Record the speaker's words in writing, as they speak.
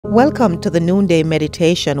Welcome to the Noonday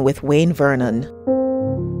Meditation with Wayne Vernon.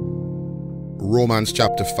 Romans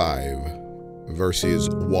chapter 5, verses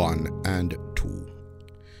 1 and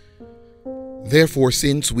 2. Therefore,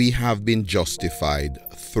 since we have been justified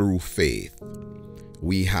through faith,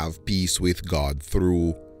 we have peace with God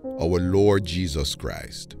through our Lord Jesus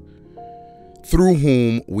Christ, through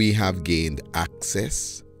whom we have gained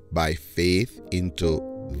access by faith into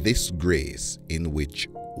this grace in which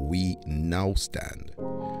we now stand.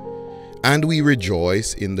 And we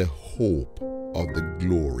rejoice in the hope of the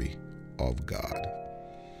glory of God,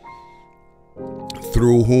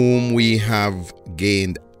 through whom we have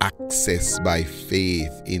gained access by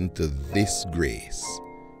faith into this grace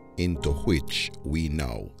into which we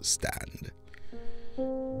now stand.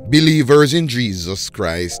 Believers in Jesus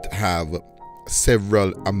Christ have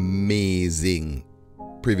several amazing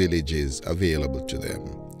privileges available to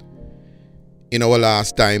them. In our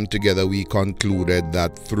last time together, we concluded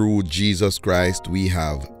that through Jesus Christ we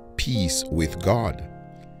have peace with God.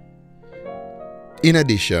 In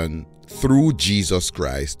addition, through Jesus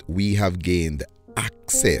Christ we have gained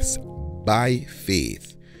access by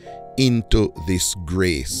faith into this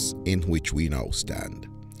grace in which we now stand.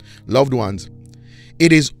 Loved ones,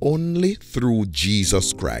 it is only through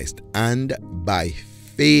Jesus Christ and by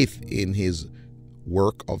faith in his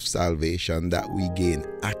work of salvation that we gain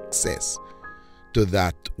access to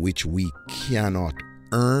that which we cannot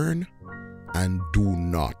earn and do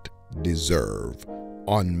not deserve,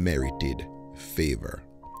 unmerited favor.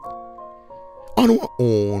 On our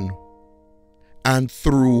own and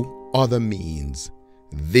through other means,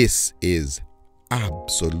 this is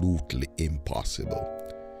absolutely impossible.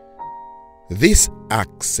 This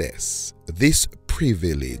access, this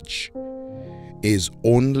privilege is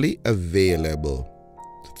only available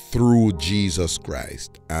through Jesus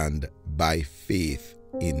Christ and by faith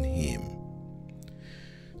in him.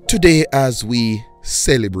 Today, as we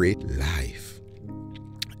celebrate life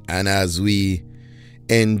and as we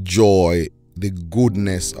enjoy the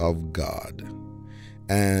goodness of God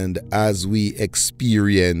and as we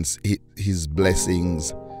experience his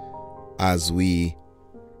blessings, as we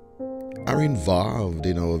are involved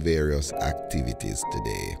in our various activities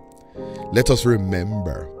today, let us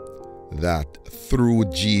remember that through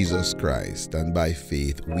Jesus Christ and by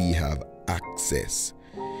faith we have access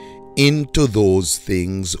into those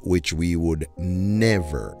things which we would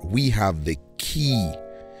never. We have the key,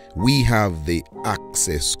 we have the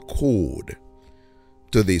access code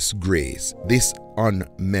to this grace, this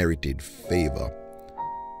unmerited favor.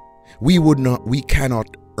 We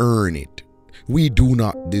cannot earn it, we do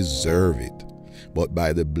not deserve it, but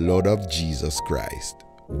by the blood of Jesus Christ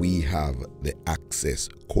we have the access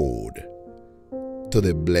code to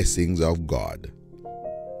the blessings of God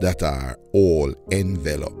that are all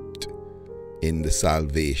enveloped in the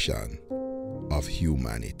salvation of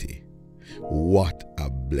humanity. What a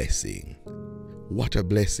blessing! What a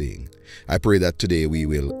blessing! I pray that today we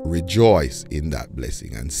will rejoice in that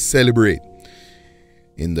blessing and celebrate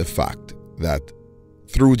in the fact that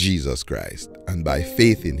through Jesus Christ and by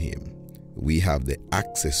faith in him, we have the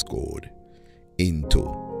access code into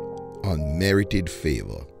unmerited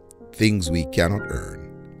favor, things we cannot earn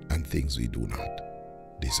and things we do not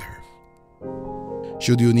deserve.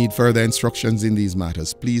 Should you need further instructions in these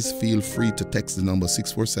matters, please feel free to text the number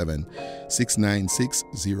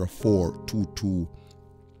 647-696-0422.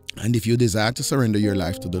 And if you desire to surrender your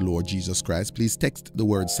life to the Lord Jesus Christ, please text the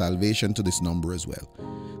word salvation to this number as well.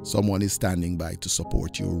 Someone is standing by to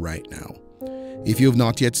support you right now. If you have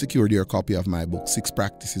not yet secured your copy of my book, 6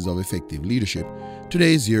 Practices of Effective Leadership,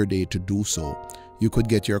 today is your day to do so. You could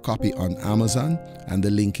get your copy on Amazon, and the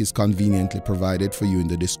link is conveniently provided for you in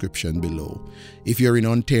the description below. If you're in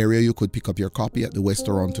Ontario, you could pick up your copy at the West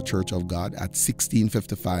Toronto Church of God at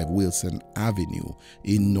 1655 Wilson Avenue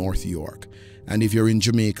in North York. And if you're in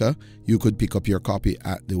Jamaica, you could pick up your copy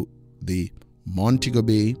at the Montego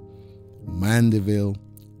Bay, Mandeville,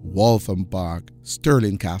 Waltham Park,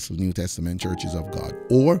 Stirling Castle New Testament Churches of God,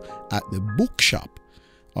 or at the bookshop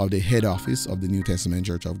of the head office of the New Testament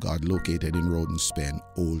Church of God located in Rodenspen,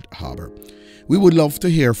 Old Harbour. We would love to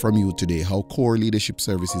hear from you today how Core Leadership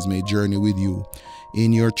Services may journey with you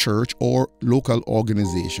in your church or local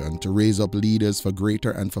organization to raise up leaders for greater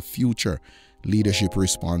and for future leadership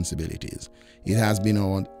responsibilities. It has been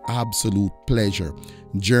an absolute pleasure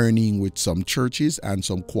journeying with some churches and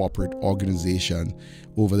some corporate organizations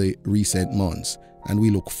over the recent months, and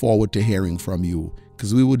we look forward to hearing from you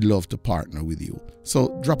because we would love to partner with you.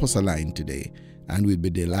 So drop us a line today and we'd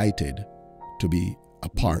be delighted to be a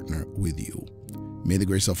partner with you. May the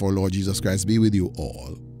grace of our Lord Jesus Christ be with you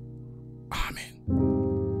all. Amen.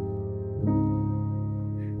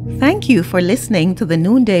 Thank you for listening to the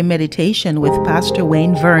Noonday Meditation with Pastor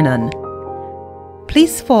Wayne Vernon.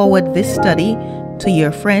 Please forward this study to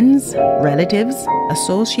your friends, relatives,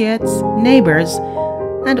 associates, neighbors,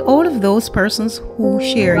 and all of those persons who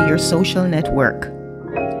share your social network.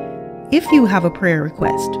 If you have a prayer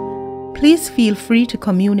request, please feel free to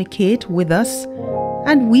communicate with us,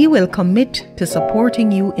 and we will commit to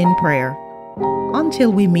supporting you in prayer.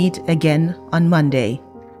 Until we meet again on Monday.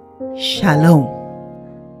 Shalom.